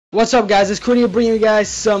What's up, guys? It's Cootie bringing you guys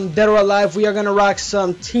some Dead or Alive. We are gonna rock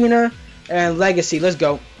some Tina and Legacy. Let's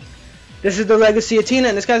go. This is the Legacy of Tina,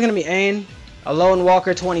 and this guy's gonna be Ain, a Lone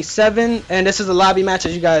Walker 27, and this is a lobby match,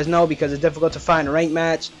 as you guys know, because it's difficult to find a ranked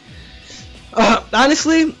match.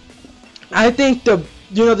 Honestly, I think the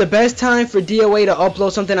best time for DOA to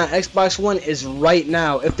upload something on Xbox One is right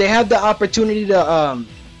now. If they have the opportunity to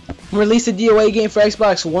release a DOA game for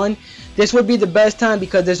Xbox One, this would be the best time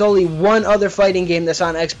because there's only one other fighting game that's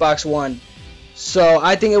on Xbox One. So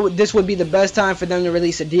I think this would be the best time for them to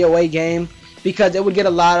release a DOA game, because it would get a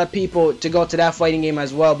lot of people to go to that fighting game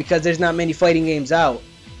as well, because there's not many fighting games out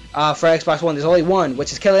for Xbox One. There's only one,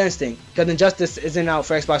 which is Killer Instinct, because Injustice isn't out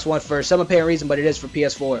for Xbox One for some apparent reason, but it is for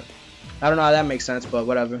PS4. I don't know how that makes sense, but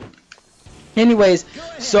whatever. Anyways,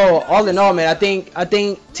 so all in all, man, I think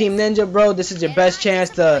Team Ninja, bro, this is your best chance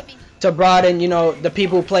to broaden, the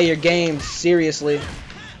people who play your games seriously.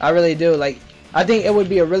 I really do. Like, I think it would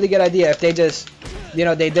be a really good idea if they just,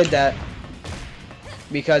 they did that,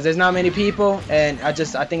 because there's not many people, and I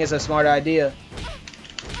think it's a smart idea.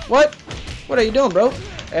 What are you doing, bro?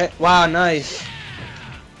 Wow, nice.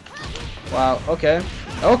 Wow,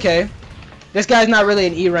 okay. This guy's not really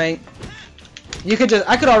an E rank.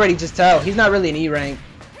 I could already just tell he's not really an E rank.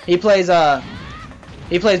 He plays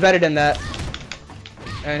better than that.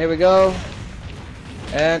 And here we go.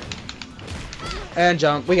 And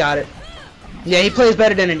jump. We got it. Yeah, he plays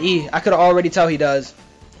better than an E. I could already tell he does.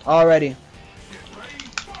 Already.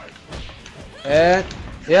 And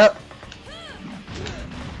yep.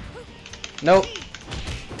 Nope.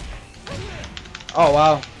 Oh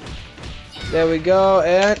wow. There we go.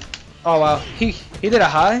 And oh wow. He did a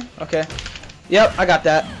high? Okay. Yep, I got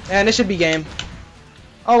that. And it should be game.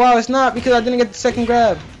 Oh wow, it's not, because I didn't get the second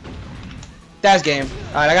grab. That's game.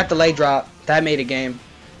 Alright, I got the leg drop. That made it game.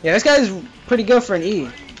 Yeah, this guy's pretty good for an E.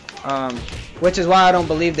 Which is why I don't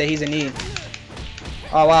believe that he's an E.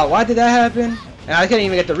 Oh wow, why did that happen? And I couldn't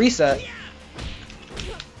even get the reset.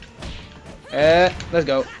 Let's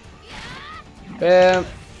go. Bam.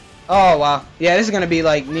 Oh wow. Yeah, this is gonna be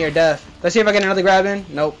like near death. Let's see if I get another grab in.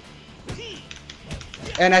 Nope.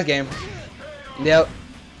 And that's game. Yep.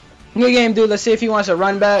 Good game, dude. Let's see if he wants to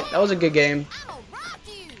run back. That was a good game.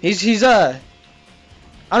 He's I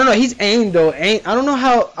don't know. He's Ain though. I don't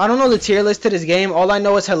know the tier list to this game. All I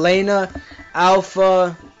know is Helena,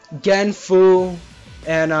 Alpha, Genfu,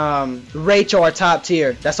 and Rachel are top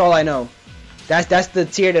tier. That's all I know. That's the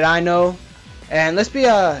tier that I know. And let's be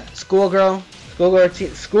a schoolgirl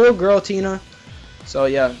Tina. So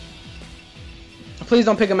yeah. Please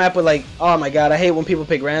don't pick a map with, like, oh my god, I hate when people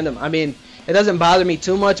pick random. I mean, it doesn't bother me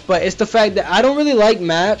too much, but it's the fact that I don't really like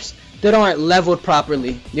maps that aren't leveled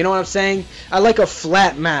properly. You know what I'm saying? I like a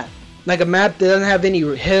flat map, like a map that doesn't have any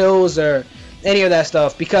hills or any of that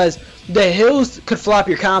stuff, because the hills could flop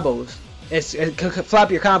your combos. It could flop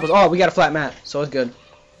your combos. Oh, we got a flat map, so it's good.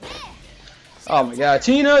 Oh my god,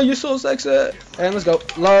 Tina, you're so sexy. And let's go.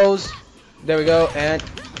 Lows. There we go. And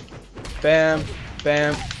bam,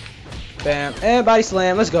 bam, bam, and body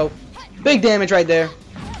slam. Let's go. Big damage right there.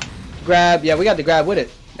 Grab. Yeah, we got the grab with it.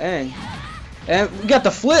 Dang. And we got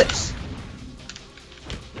the flips.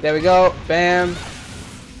 There we go. Bam.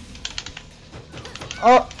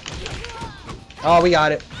 Oh, we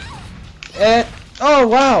got it. And oh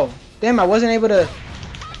wow. Damn, I wasn't able to.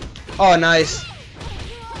 Oh, nice.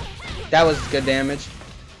 That was good damage.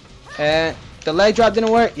 And the leg drop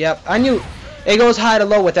didn't work. Yep, I knew it goes high to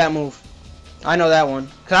low with that move. I know that one,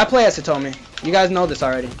 cause I play as Satomi. You guys know this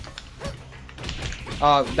already.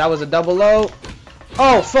 Oh, that was a double low.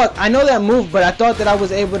 Oh fuck, I know that move, but I thought that I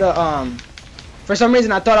was able to for some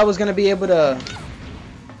reason I thought I was gonna be able to.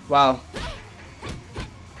 Wow.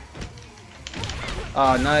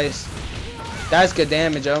 Oh, nice. That's good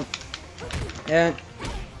damage, yo. And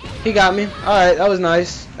he got me. Alright, that was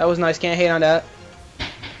nice. That was nice. Can't hate on that.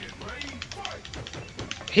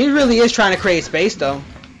 He really is trying to create space though.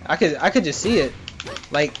 I could just see it.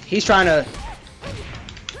 Like, he's trying to.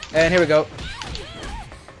 And here we go.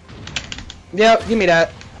 Yep, give me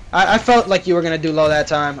that. I felt like you were gonna do low that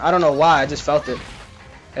time. I don't know why, I just felt it.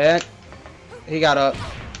 And he got up.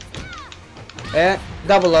 And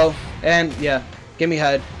double low. And yeah, give me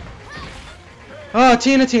head. Oh,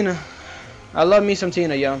 Tina. I love me some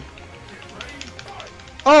Tina, yo.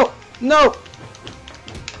 Oh, no.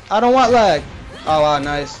 I don't want lag. Oh, wow,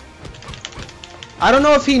 nice. I don't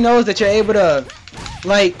know if he knows that you're able to,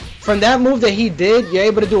 like, from that move that he did, you're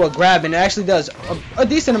able to do a grab, and it actually does a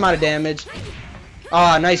decent amount of damage.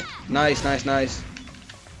 Ah, nice.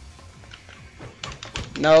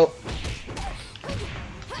 No.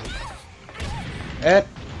 And,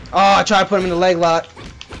 oh, I tried to put him in the leg lock.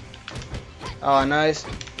 Oh, nice.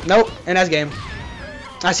 Nope, and that's game.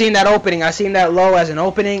 I seen that opening. I seen that low as an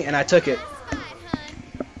opening, and I took it.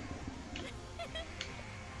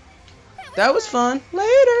 That was fun.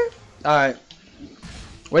 Later. Alright.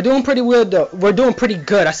 We're doing pretty good, though. We're doing pretty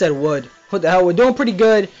good. I said wood. What the hell? We're doing pretty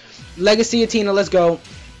good. Legacy of Tina. Let's go.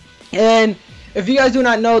 And if you guys do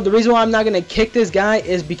not know, the reason why I'm not going to kick this guy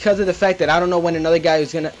is because of the fact that I don't know when another guy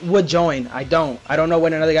would join. I don't know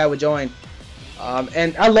when another guy would join.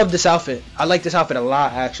 And I love this outfit. I like this outfit a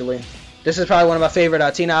lot, actually. This is probably one of my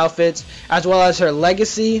favorite Tina outfits, as well as her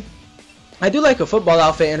Legacy. I do like her football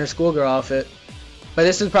outfit and her schoolgirl outfit, but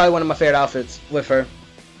this is probably one of my favorite outfits with her.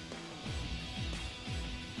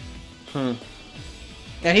 And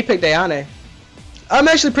he picked Ayane. I'm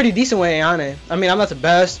actually pretty decent with Ayane. I mean, I'm not the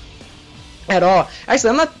best at all.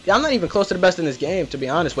 Actually, I'm not even close to the best in this game, to be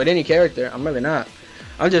honest, with any character. I'm really not.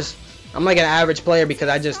 I'm like an average player because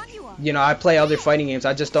I just, you know, I play other fighting games.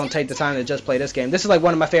 I just don't take the time to just play this game. This is like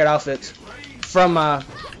one of my favorite outfits from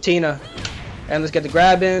Tina. And let's get the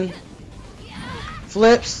grab in.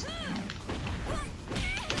 Flips.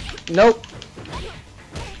 Nope.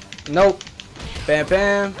 Nope. Bam,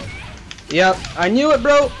 bam. Yep. I knew it,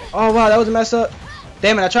 bro. Oh, wow. That was a mess up.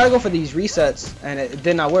 Damn it. I tried to go for these resets, and it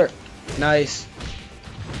did not work. Nice.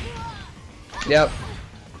 Yep.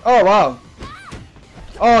 Oh, wow.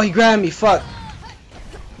 Oh, he grabbed me. Fuck.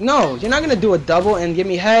 No, you're not going to do a double and give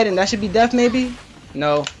me head, and that should be death, maybe?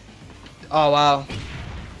 No. Oh, wow.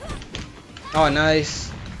 Oh, nice.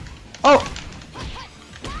 Oh.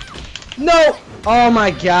 No. Oh, my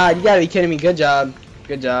God. You got to be kidding me. Good job.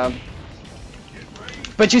 Good job.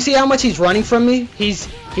 But you see how much he's running from me? He's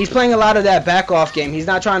playing a lot of that back off game. He's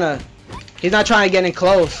not trying to get in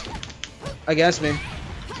close against me.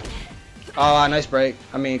 Oh, wow, nice break.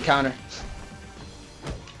 I mean, counter.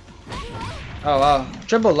 Oh, wow.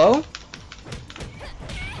 Triple low?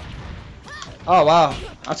 Oh, wow.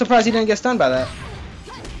 I'm surprised he didn't get stunned by that.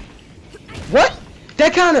 What?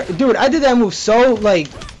 That counter... Dude, I did that move so, like...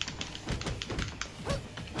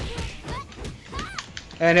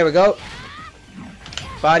 And here we go.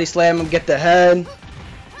 Body slam him, get the head.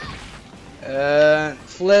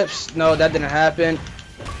 Flips. No, that didn't happen.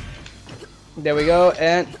 There we go,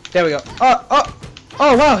 and there we go. Oh,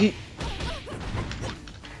 wow, he...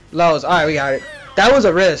 Lows. Alright, we got it. That was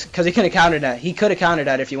a risk, because he couldn't counter that. He could have countered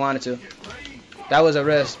that if he wanted to. That was a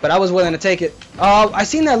risk, but I was willing to take it. Oh, I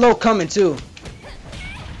seen that low coming, too.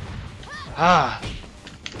 Ah.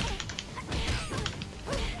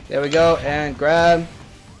 There we go, and grab.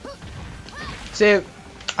 See,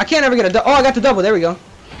 I can't ever get a double. Oh, I got the double. There we go.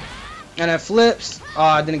 And then flips. Oh,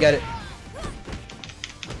 I didn't get it.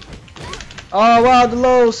 Oh, wow, the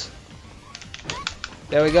lows.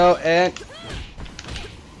 There we go, and...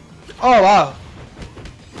 Oh, wow.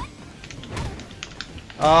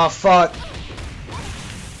 Oh, fuck.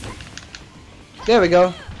 There we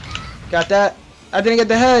go. Got that. I didn't get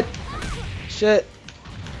the head. Shit.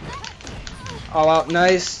 Oh, wow,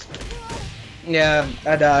 nice. Yeah,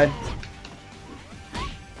 I died.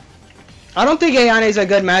 I don't think Ayane is a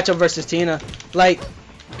good matchup versus Tina. Like,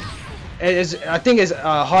 I think it's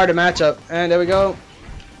a harder matchup. And there we go.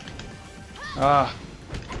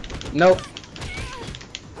 Nope.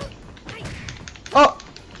 Oh!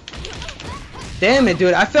 Damn it,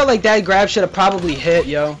 dude. I felt like that grab should have probably hit,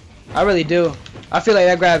 yo. I really do. I feel like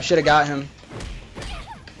that grab should have got him.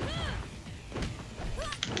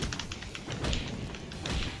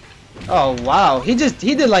 Oh, wow. He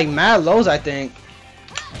did like mad lows, I think.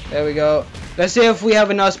 There we go. Let's see if we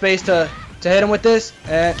have enough space to hit him with this.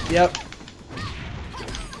 And, yep.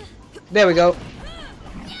 There we go.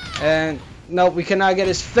 And, nope, we cannot get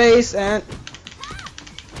his face. And,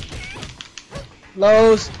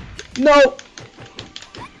 lows. Nope.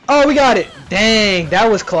 Oh, we got it. Dang,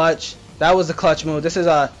 that was clutch. That was a clutch move. This is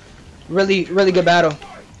a really, really good battle.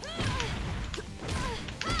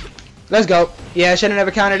 Let's go. Yeah, I should have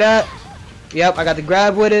never countered that. Yep, I got the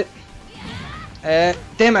grab with it. And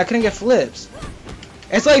damn, I couldn't get flips.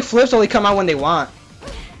 It's like flips only come out when they want.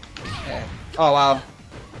 Oh, wow.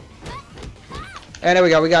 And there we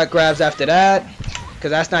go. We got grabs after that.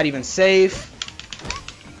 Because that's not even safe.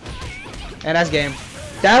 And that's game.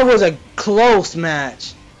 That was a close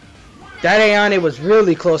match. That Ayane was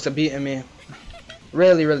really close to beating me.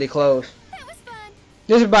 Really, really close.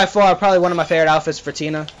 This is by far probably one of my favorite outfits for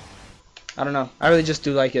Tina. I don't know. I really just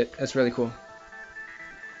do like it. It's really cool.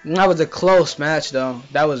 That was a close match, though.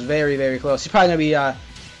 That was very, very close. He's probably going to be,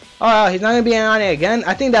 oh, he's not going to be Ayane again.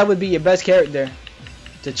 I think that would be your best character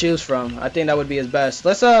to choose from. I think that would be his best.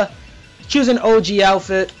 Let's, choose an OG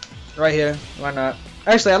outfit right here. Why not?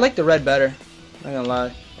 Actually, I like the red better. I'm not going to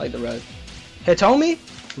lie. I like the red. Hitomi?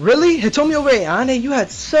 Really? Hitomi over Ayane? You had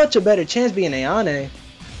such a better chance being Ayane.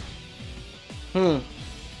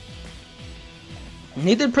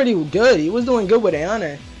 He did pretty good. He was doing good with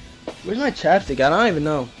Ayane. Where's my chapstick? I don't even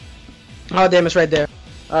know. Oh damn, it's right there.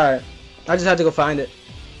 Alright. I just had to go find it.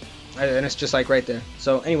 And it's just like right there.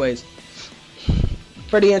 So anyways.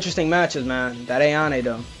 Pretty interesting matches, man. That Ayane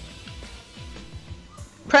though.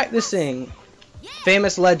 Practicing.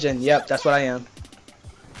 Famous legend. Yep, that's what I am.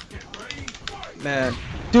 Man.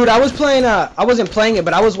 Dude, I was playing I wasn't playing it,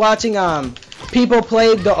 but I was watching people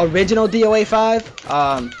play the original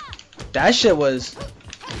DOA5. That shit was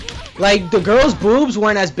like the girls' boobs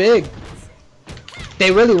weren't as big.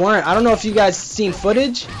 They really weren't. I don't know if you guys seen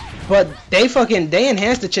footage, but they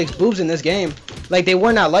enhanced the chicks' boobs in this game. Like they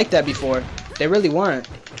were not like that before. They really weren't.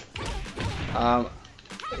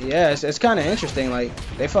 Yeah, it's kind of interesting. Like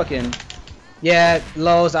they fucking, yeah,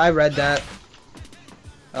 lows. I read that.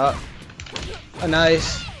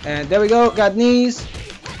 Nice, and there we go. Got knees.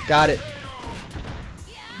 Got it.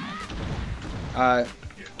 Alright.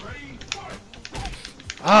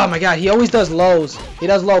 Oh my god, he always does lows. He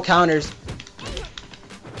does low counters.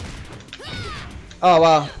 Oh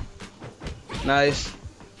wow. Nice.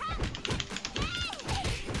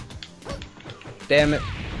 Damn it.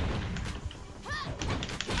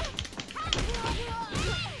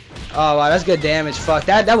 Oh wow, that's good damage. Fuck,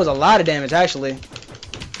 that was a lot of damage actually.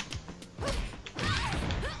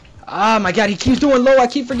 Oh my god, he keeps doing low. I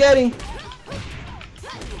keep forgetting.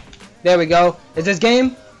 There we go. Is this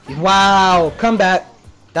game? Wow, comeback.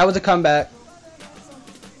 That was a comeback.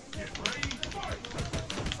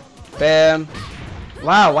 Bam.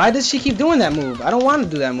 Wow, why does she keep doing that move? I don't want to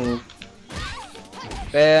do that move.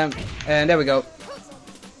 Bam. And there we go.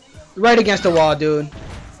 Right against the wall, dude.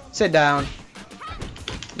 Sit down.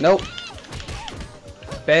 Nope.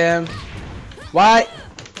 Bam. Why?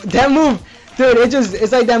 That move, dude,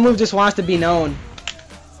 it's like that move just wants to be known.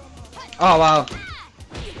 Oh, wow.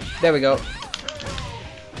 There we go.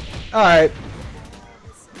 Alright.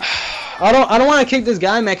 I don't want to kick this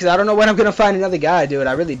guy, man, because I don't know when I'm going to find another guy, dude.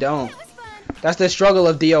 I really don't. That's the struggle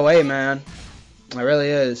of DOA, man. It really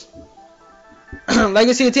is.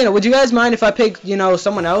 Legacy of Tina, would you guys mind if I pick, you know,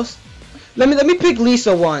 someone else? Let me pick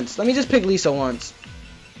Lisa once. Let me just pick Lisa once.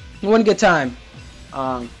 One good time.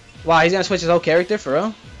 Wow, he's going to switch his whole character, for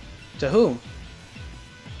real? To who?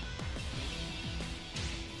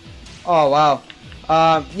 Oh, wow.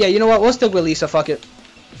 Yeah, you know what? We'll stick with Lisa. Fuck it.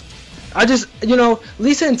 I just, you know,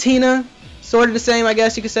 Lisa and Tina, sort of the same, I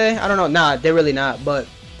guess you could say. I don't know. Nah, they're really not. But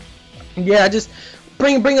yeah, just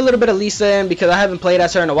bring a little bit of Lisa in because I haven't played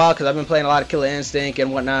as her in a while because I've been playing a lot of Killer Instinct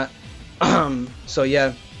and whatnot. So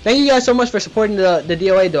yeah, thank you guys so much for supporting the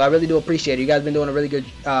DOA though. I really do appreciate it. You guys have been doing a really good,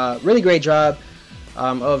 really great job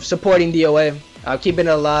of supporting DOA, keeping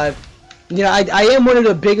it alive. You know, I am one of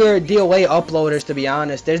the bigger DOA uploaders, to be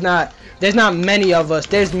honest. There's not many of us.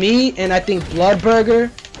 There's me and I think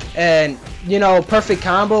Bloodburger and, you know, Perfect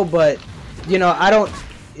Combo, but, you know, I don't,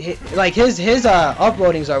 like, his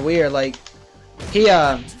uploadings are weird. Like, he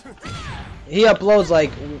uploads,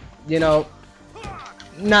 like, you know,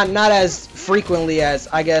 not as frequently as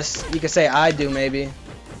I guess you could say I do, maybe,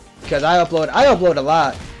 because I upload a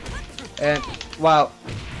lot. And wow,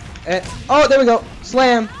 and oh, there we go,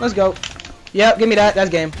 slam, let's go. Yep, give me that. That's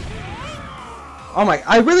game. Oh my,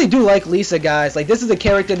 I really do like Lisa, guys. Like, this is a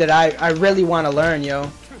character that I really want to learn,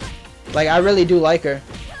 yo. Like, I really do like her.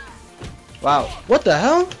 Wow, what the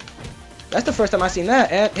hell? That's the first time I've seen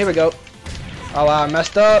that. And here we go. Oh wow, I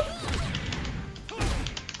messed up.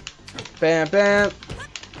 Bam, bam.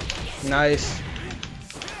 Nice.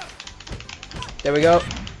 There we go.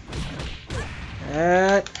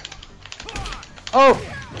 And oh,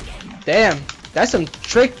 damn, that's some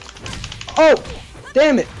trick. Oh,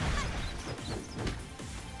 damn it.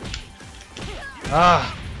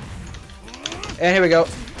 Ah. And here we go.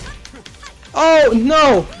 Oh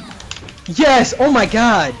no. Yes. Oh my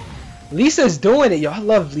God. Lisa's doing it, yo. I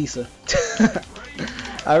love Lisa.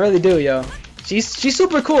 I really do, yo. She's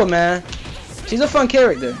super cool, man. She's a fun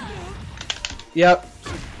character. Yep.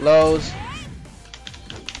 Lows.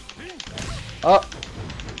 Oh.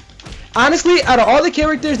 Honestly, out of all the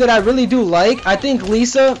characters that I really do like, I think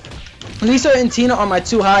Lisa and Tina are my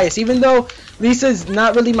two highest. Even though Lisa's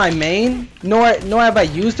not really my main, nor have I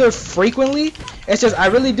used her frequently. It's just I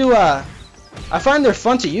really do. I find her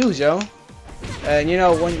fun to use, yo. And you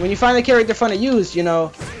know, when you find a character fun to use, you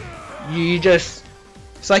know, you just,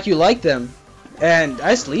 it's like you like them. And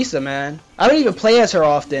that's Lisa, man. I don't even play as her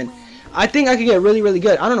often. I think I could get really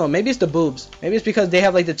good. I don't know, maybe it's the boobs. Maybe it's because they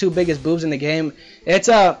have like the two biggest boobs in the game. It's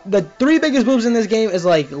the three biggest boobs in this game is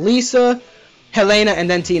like Lisa, Helena, and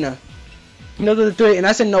then Tina. Those are the three, and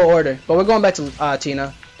that's in no order. But we're going back to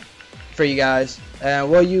Tina for you guys, and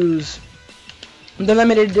we'll use the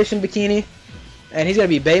limited edition bikini, and he's gonna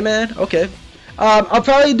be Bayman. Okay. I'll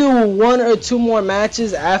probably do 1 or 2 more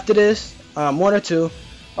matches after this. 1 or 2,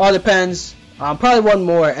 all depends. Probably 1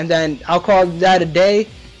 more, and then I'll call that a day.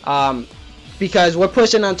 Because we're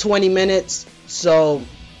pushing on 20 minutes, so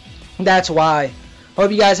that's why.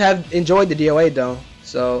 Hope you guys have enjoyed the DOA though.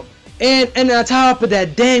 So, and on top of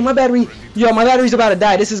that, dang, my battery, yo, my battery's about to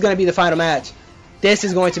die. This is gonna be the final match. This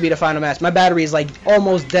is going to be the final match. My battery is like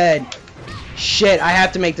almost dead. Shit, I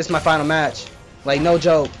have to make this my final match. Like, no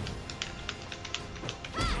joke.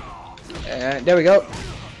 And there we go.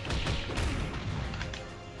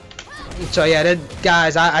 So yeah,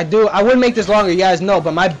 guys, I would make this longer, you guys know,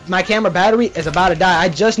 but my camera battery is about to die. I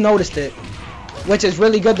just noticed it, which is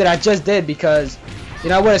really good that I just did, because you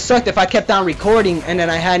know, it would have sucked if I kept on recording and then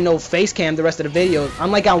I had no face cam the rest of the video.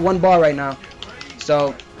 I'm like on 1 bar right now.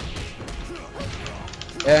 So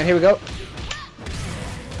and here we go.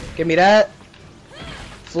 Give me that.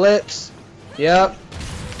 Flips. Yep.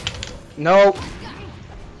 Nope.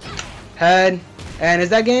 Head. And is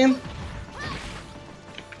that game?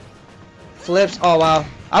 Flips. Oh wow,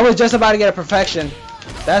 I was just about to get a perfection.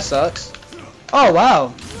 That sucks. Oh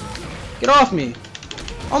wow, get off me.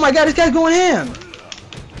 Oh my god, this guy's going ham.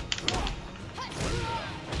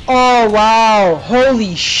 Oh wow,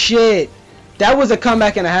 holy shit, that was a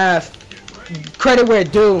comeback and a half. Credit where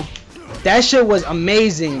it due. That shit was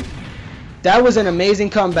amazing. That was an amazing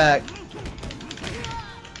comeback.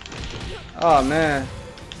 Oh man,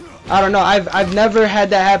 I don't know, I've never had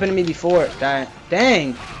that happen to me before.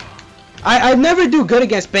 Dang. I never do good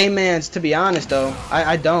against Baymans, to be honest though.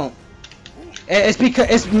 I don't.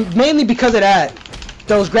 It's mainly because of that.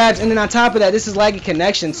 Those grabs, and then on top of that, this is laggy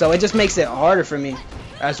connection, so it just makes it harder for me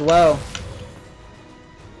as well.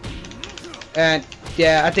 And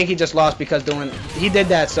yeah, I think he just lost because he did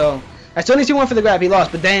that, so as soon as he went for the grab, he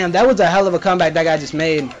lost. But damn, that was a hell of a comeback that guy just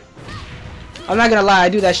made. I'm not gonna lie, I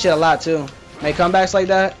do that shit a lot too. Make comebacks like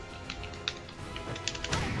that.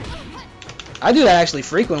 I do that actually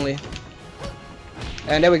frequently.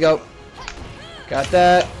 And there we go. Got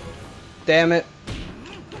that. Damn it.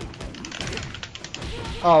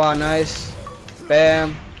 Oh wow, nice.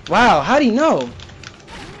 Bam. Wow, how'd he know?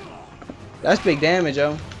 That's big damage,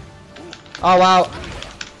 yo. Oh wow.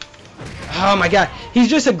 Oh my god. He's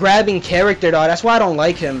just a grabbing character, though. That's why I don't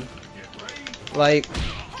like him. Like.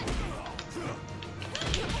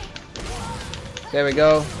 There we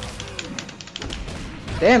go.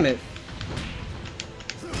 Damn it.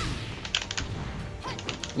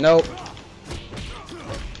 Nope.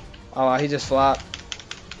 Oh wow, he just flopped.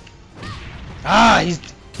 Ah,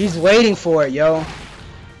 he's waiting for it, yo.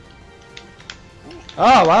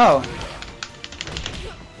 Oh wow.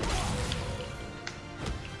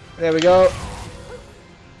 There we go.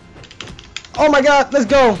 Oh my god, let's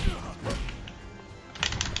go.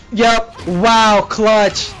 Yep. Wow,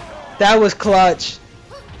 clutch. That was clutch.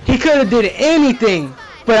 He could have did anything,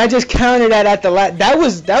 but I just countered that at the last. That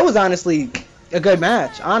was honestly a good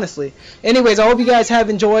match, honestly. Anyways, I hope you guys have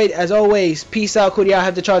enjoyed. As always, peace out, Cootie. I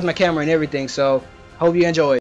have to charge my camera and everything, so hope you enjoyed.